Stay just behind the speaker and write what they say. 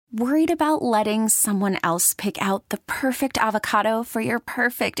Worried about letting someone else pick out the perfect avocado for your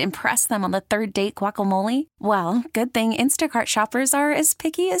perfect impress them on the third date guacamole? Well, good thing Instacart shoppers are as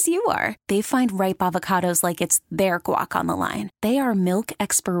picky as you are. They find ripe avocados like it's their guac on the line. They are milk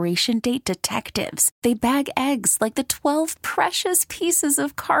expiration date detectives. They bag eggs like the 12 precious pieces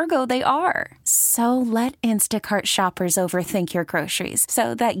of cargo they are. So let Instacart shoppers overthink your groceries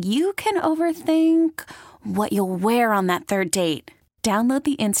so that you can overthink what you'll wear on that third date. Download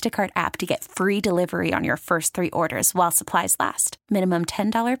the Instacart app to get free delivery on your first 3 orders while supplies last. Minimum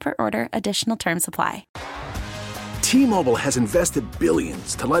 $10 per order. Additional terms apply. T-Mobile has invested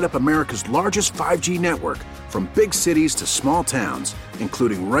billions to light up America's largest 5G network, from big cities to small towns,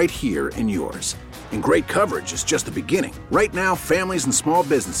 including right here in yours. And great coverage is just the beginning. Right now, families and small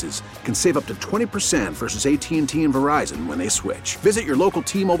businesses can save up to 20% versus AT&T and Verizon when they switch. Visit your local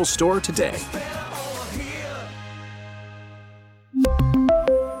T-Mobile store today.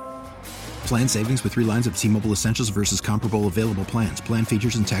 Plan savings with 3 lines of T-Mobile Essentials versus comparable available plans. Plan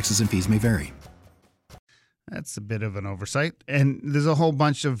features and taxes and fees may vary. That's a bit of an oversight. And there's a whole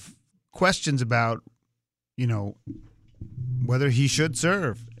bunch of questions about, whether he should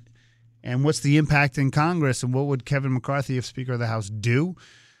serve and what's the impact in Congress and what would Kevin McCarthy, if Speaker of the House, do?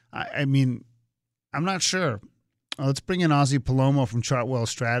 I mean, I'm not sure. Let's bring in Ozzie Palomo from Chartwell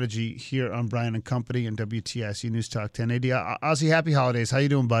Strategy here on Brian and Company and WTIC News Talk 1080. Ozzie, happy holidays. How you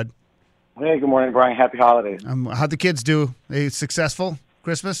doing, bud? Hey, good morning, Brian. Happy holidays. How'd the kids do? They successful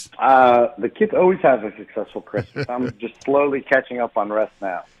Christmas? The kids always have a successful Christmas. I'm just slowly catching up on rest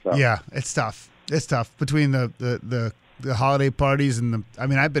now. So. Yeah, it's tough. It's tough between the holiday parties and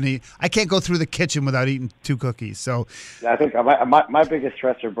I can't go through the kitchen without eating 2 cookies. So I think my biggest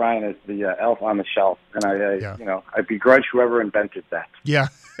stressor, Brian, is the elf on the shelf, and I begrudge whoever invented that. Yeah.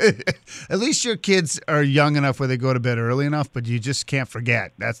 At least your kids are young enough where they go to bed early enough, but you just can't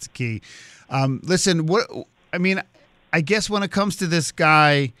forget. That's the key. Listen, I guess when it comes to this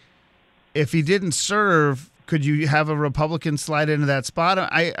guy, if he didn't serve, could you have a Republican slide into that spot?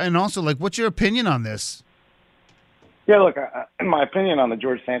 And also, what's your opinion on this? Yeah, look, my opinion on the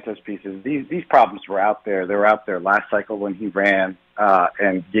George Santos piece is these problems were out there. They were out there last cycle when he ran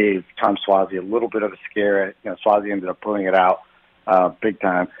and gave Tom Suozzi a little bit of a scare. Suozzi ended up pulling it out big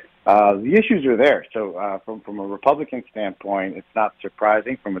time. The issues are there. So from a Republican standpoint, it's not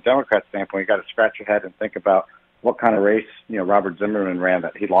surprising. From a Democrat standpoint, you got to scratch your head and think about what kind of race Robert Zimmerman ran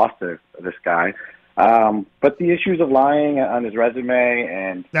that he lost to this guy. But the issues of lying on his resume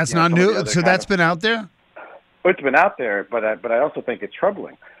and that's not new. So that's been out there. It's been out there, but I also think it's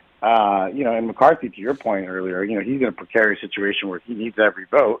troubling. And McCarthy, to your point earlier, he's in a precarious situation where he needs every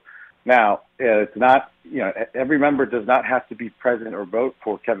vote. Now, it's not, every member does not have to be present or vote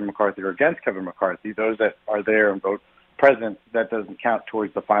for Kevin McCarthy or against Kevin McCarthy. Those that are there and vote present, that doesn't count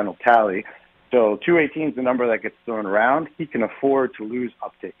towards the final tally. So 218 is the number that gets thrown around. He can afford to lose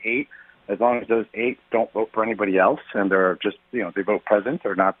up to 8, as long as those 8 don't vote for anybody else and they're just, they vote present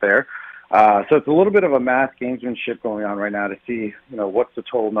or not there. So it's a little bit of a math gamesmanship going on right now to see, what's the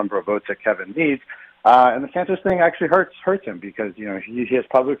total number of votes that Kevin needs. And the Santos thing actually hurts him because, he has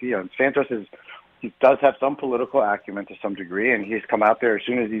publicly, Santos he does have some political acumen to some degree, and he's come out there as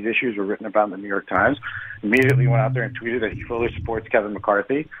soon as these issues were written about in the New York Times, immediately went out there and tweeted that he fully supports Kevin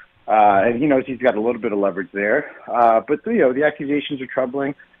McCarthy. And he knows he's got a little bit of leverage there. But, the accusations are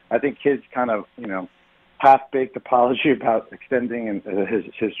troubling. I think his kind of, half-baked apology about extending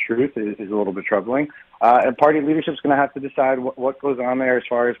his truth is a little bit troubling. And party leadership is going to have to decide what goes on there as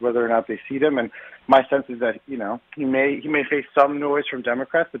far as whether or not they seat him. And my sense is that, he may face some noise from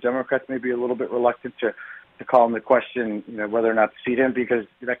Democrats, but Democrats may be a little bit reluctant to call him the question, whether or not to seat him, because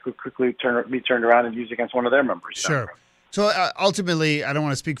that could quickly be turned around and used against one of their members. Sure. So ultimately, I don't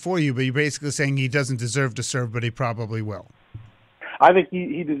want to speak for you, but you're basically saying he doesn't deserve to serve, but he probably will. I think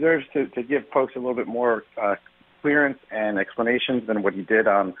he deserves to give folks a little bit more clearance and explanations than what he did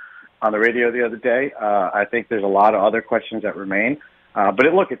on the radio the other day. I think there's a lot of other questions that remain. But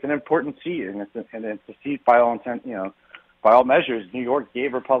it's an important seat, and it's a seat by all intent, by all measures. New York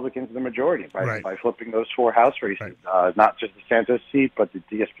gave Republicans the majority by flipping those 4 House races, not just the Santos seat, but the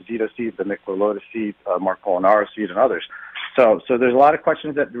D'Esposito seat, the Nick LaLota seat, Mark Molinaro seat, and others. So there's a lot of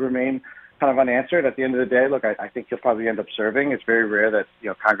questions that remain kind of unanswered. At the end of the day, look, I think he'll probably end up serving. It's very rare that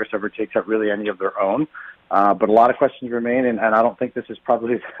Congress ever takes up really any of their own, but a lot of questions remain, and I don't think this is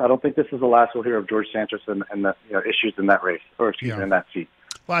the last we'll hear of George Santos and the issues in that race, or in that seat.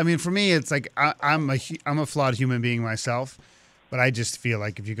 Well, for me, it's like I'm a flawed human being myself, but I just feel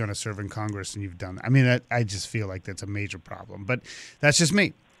like if you're going to serve in Congress and you've done, I just feel like that's a major problem. But that's just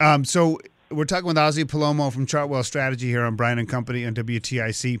me. So we're talking with Ozzy Palomo from Chartwell Strategy here on Brian and Company and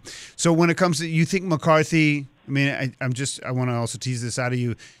WTIC. So when it comes to, you think McCarthy, I mean, I want to also tease this out of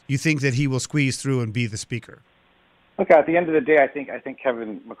you. You think that he will squeeze through and be the speaker? Okay, at the end of the day, I think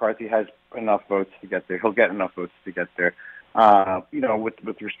Kevin McCarthy has enough votes to get there. He'll get enough votes to get there.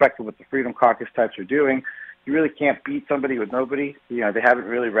 With respect to what the Freedom Caucus types are doing, you really can't beat somebody with nobody. They haven't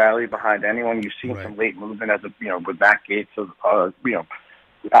really rallied behind anyone. You've seen some late movement as with Matt Gaetz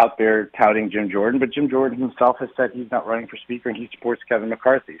out there touting Jim Jordan, but Jim Jordan himself has said he's not running for speaker and he supports Kevin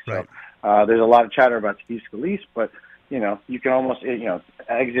McCarthy. So there's a lot of chatter about Steve Scalise, but you can almost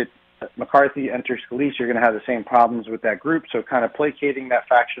exit McCarthy, enter Scalise. You're going to have the same problems with that group. So kind of placating that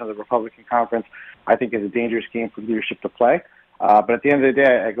faction of the Republican conference, I think, is a dangerous game for leadership to play. But at the end of the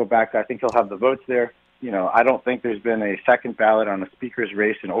day, I go back to, I think he'll have the votes there. I don't think there's been a second ballot on a speaker's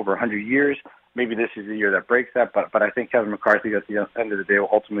race in over 100 years. Maybe this is the year that breaks that, but I think Kevin McCarthy, at the end of the day, will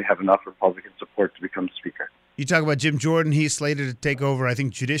ultimately have enough Republican support to become speaker. You talk about Jim Jordan. He's slated to take over, I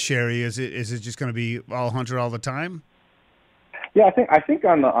think, judiciary. Is it just going to be all Hunter all the time? Yeah, I think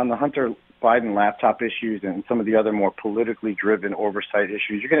on the Hunter Biden laptop issues and some of the other more politically driven oversight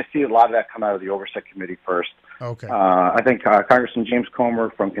issues, you're going to see a lot of that come out of the Oversight Committee first. Okay. I think Congressman James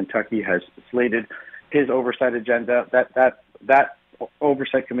Comer from Kentucky has slated his oversight agenda. That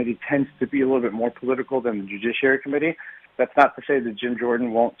Oversight Committee tends to be a little bit more political than the Judiciary Committee. That's not to say that Jim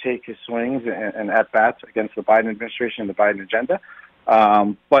Jordan won't take his swings and at-bats against the Biden administration and the Biden agenda.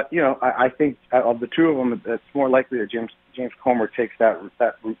 But, I think of the two of them, it's more likely that James Comer takes that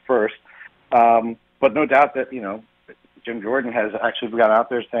route first. But no doubt that, Jim Jordan has actually got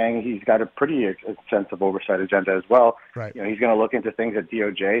out there saying he's got a pretty extensive oversight agenda as well. Right. He's going to look into things at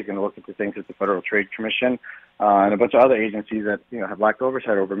DOJ. He's going to look into things at the Federal Trade Commission and a bunch of other agencies that have lacked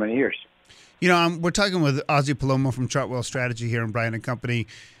oversight over many years. We're talking with Ozzy Palomo from Chartwell Strategy here in Brian and Company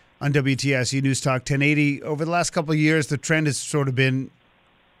on WTIC News Talk 1080. Over the last couple of years, the trend has sort of been,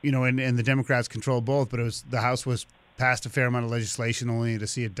 and the Democrats control both, but the House was passed a fair amount of legislation only to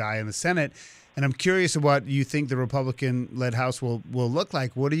see it die in the Senate. And I'm curious of what you think the Republican-led House will look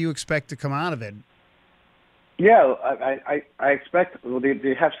like. What do you expect to come out of it? Yeah, I expect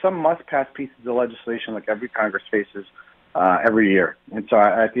they have some must-pass pieces of legislation like every Congress faces every year. And so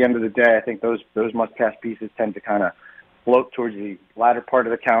at the end of the day, I think those must-pass pieces tend to kind of float towards the latter part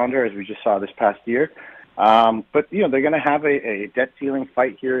of the calendar, as we just saw this past year. But, they're going to have a debt ceiling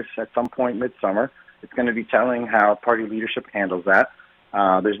fight here at some point midsummer. It's going to be telling how party leadership handles that.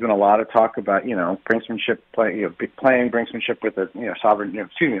 There's been a lot of talk about, brinksmanship, playing brinksmanship with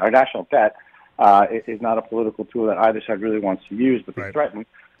our national debt is not a political tool that either side really wants to use, but they threaten.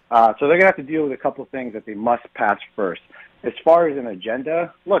 So they're going to have to deal with a couple of things that they must pass first. As far as an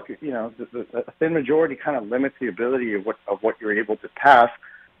agenda, look, the thin majority kind of limits the ability of what you're able to pass.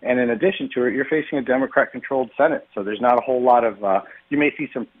 And in addition to it, you're facing a Democrat-controlled Senate. So there's not a whole lot of you may see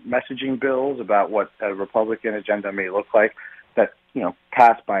some messaging bills about what a Republican agenda may look like that,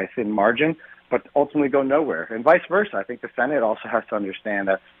 pass by a thin margin, but ultimately go nowhere. And vice versa. I think the Senate also has to understand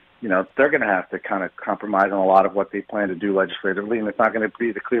that, they're going to have to kind of compromise on a lot of what they plan to do legislatively, and it's not going to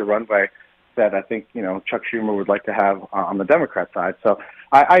be the clear runway that I think, Chuck Schumer would like to have on the Democrat side. So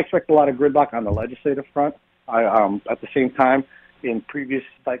I expect a lot of gridlock on the legislative front. At the same time, in previous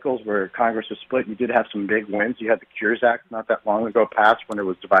cycles where Congress was split, you did have some big wins. You had the Cures Act not that long ago passed when it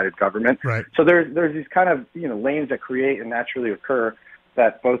was divided government. Right. So there's these kind of lanes that create and naturally occur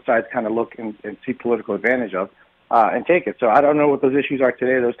that both sides kind of look and see political advantage of and take it. So I don't know what those issues are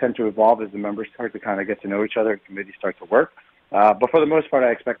today. Those tend to evolve as the members start to kind of get to know each other and committees start to work. But for the most part,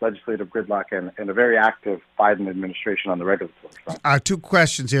 I expect legislative gridlock and a very active Biden administration on the regulatory front. Two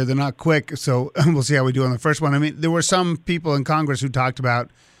questions here. They're not quick, so we'll see how we do on the first one. I mean, there were some people in Congress who talked about,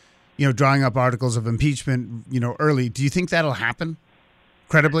 drawing up articles of impeachment, early. Do you think that'll happen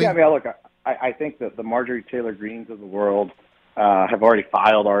credibly? Yeah, I mean, look, I think that the Marjorie Taylor Greenes of the world have already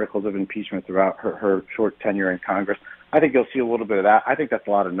filed articles of impeachment throughout her short tenure in Congress. I think you'll see a little bit of that. I think that's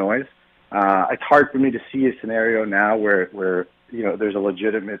a lot of noise. It's hard for me to see a scenario now where there's a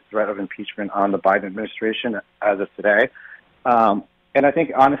legitimate threat of impeachment on the Biden administration as of today. And I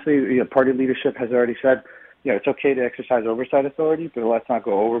think, honestly, party leadership has already said, it's okay to exercise oversight authority, but let's not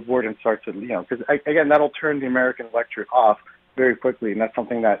go overboard and start to, because, again, that'll turn the American electorate off very quickly, and that's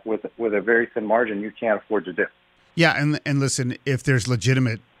something that with a very thin margin you can't afford to do. Yeah, and listen, if there's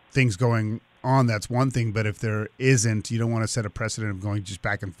legitimate things going on, that's one thing, but if there isn't, you don't want to set a precedent of going just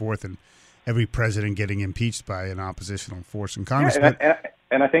back and forth and every president getting impeached by an oppositional force in Congress. Yeah,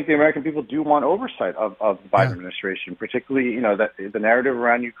 and I think the American people do want oversight of the Biden administration, particularly, that the narrative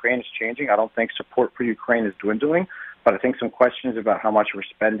around Ukraine is changing. I don't think support for Ukraine is dwindling. but I think some questions about how much we're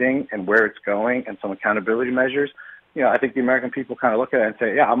spending and where it's going and some accountability measures, I think the American people kind of look at it and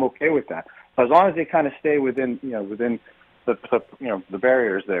say, yeah, I'm okay with that. So as long as they kind of stay within the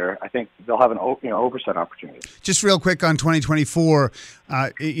barriers there, I think they'll have an oversight opportunity. Just real quick on 2024,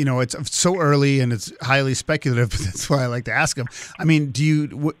 it's so early and it's highly speculative, but that's why I like to ask them. I mean,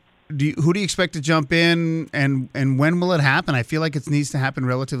 who do you expect to jump in, and when will it happen? I feel like it needs to happen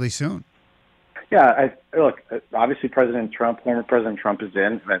relatively soon. Yeah, look, obviously former President Trump is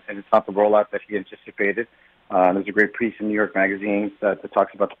in, and it's not the rollout that he anticipated. There's a great piece in New York Magazine that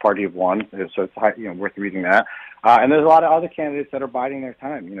talks about the Party of One, so it's worth reading that. And there's a lot of other candidates that are biding their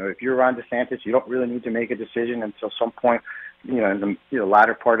time. If you're Ron DeSantis, you don't really need to make a decision until some point, in the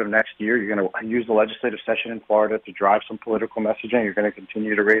latter part of next year. You're going to use the legislative session in Florida to drive some political messaging. You're going to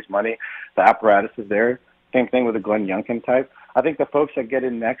continue to raise money. The apparatus is there. Same thing with the Glenn Youngkin type. I think the folks that get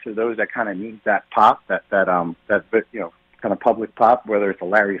in next are those that kind of need that pop, that kind of public pop, whether it's a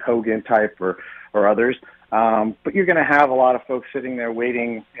Larry Hogan type or others. But you're going to have a lot of folks sitting there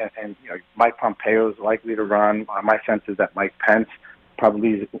waiting, and Mike Pompeo is likely to run. My sense is that Mike Pence probably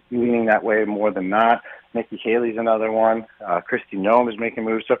is leaning that way more than not. Nikki Haley's another one. Kristi Noem is making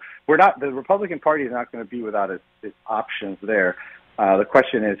moves. So the Republican Party is not going to be without its options there. The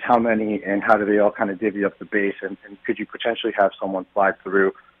question is how many and how do they all kind of divvy up the base, and could you potentially have someone slide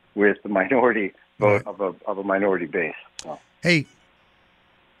through with the minority vote of a minority base? So. Hey,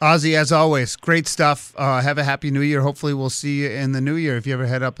 Ozzie, as always, great stuff. Have a happy New Year. Hopefully we'll see you in the New Year. If you ever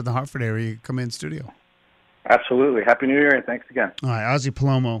head up in the Hartford area, you come in studio. Absolutely. Happy New Year, and thanks again. All right, Ozzie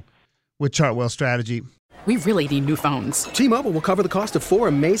Palomo with Chartwell Strategy. We really need new phones. T-Mobile will cover the cost of 4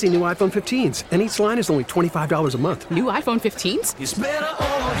 amazing new iPhone 15s, and each line is only $25 a month. New iPhone 15s? It's better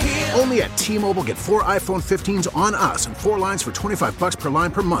over here. Only at T-Mobile, get 4 iPhone 15s on us and 4 lines for $25 per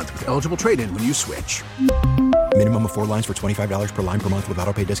line per month with eligible trade-in when you switch. Minimum of 4 lines for $25 per line per month with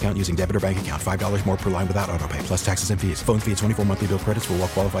autopay discount using debit or bank account. $5 more per line without autopay, plus taxes and fees. Phone fee at 24 monthly bill credits for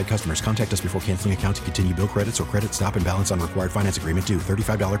well-qualified customers. Contact us before canceling account to continue bill credits or credit stop and balance on required finance agreement due.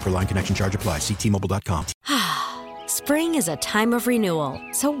 $35 per line connection charge applies. See T-Mobile.com. Spring is a time of renewal,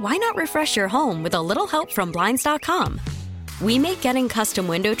 so why not refresh your home with a little help from Blinds.com? We make getting custom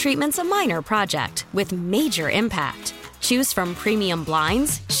window treatments a minor project with major impact. Choose from premium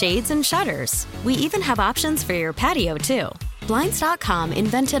blinds, shades, and shutters. We even have options for your patio, too. Blinds.com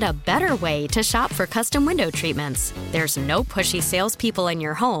invented a better way to shop for custom window treatments. There's no pushy salespeople in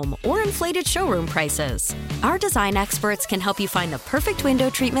your home or inflated showroom prices. Our design experts can help you find the perfect window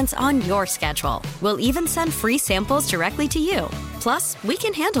treatments on your schedule. We'll even send free samples directly to you. Plus, we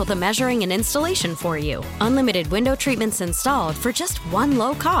can handle the measuring and installation for you. Unlimited window treatments installed for just one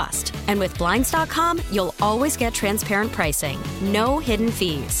low cost. And with Blinds.com, you'll always get transparent pricing. No hidden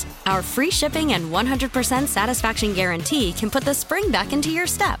fees. Our free shipping and 100% satisfaction guarantee can put the spring back into your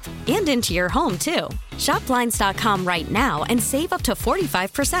step and into your home, too. Shop Blinds.com right now and save up to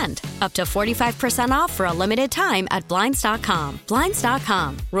 45%. Up to 45% off for a limited time at Blinds.com.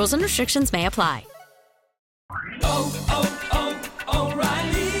 Blinds.com. Rules and restrictions may apply.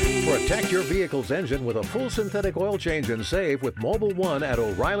 O'Reilly. Protect your vehicle's engine with a full synthetic oil change and save with Mobil 1 at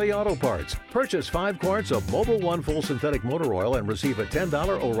O'Reilly Auto Parts. Purchase 5 quarts of Mobil 1 full synthetic motor oil and receive a $10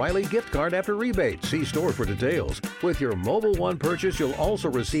 O'Reilly gift card after rebate. See store for details. With your Mobil 1 purchase, you'll also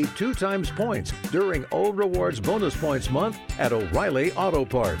receive 2 times points during O Rewards Bonus Points Month at O'Reilly Auto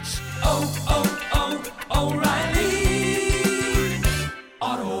Parts. O'Reilly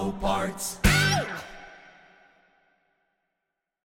Auto Parts.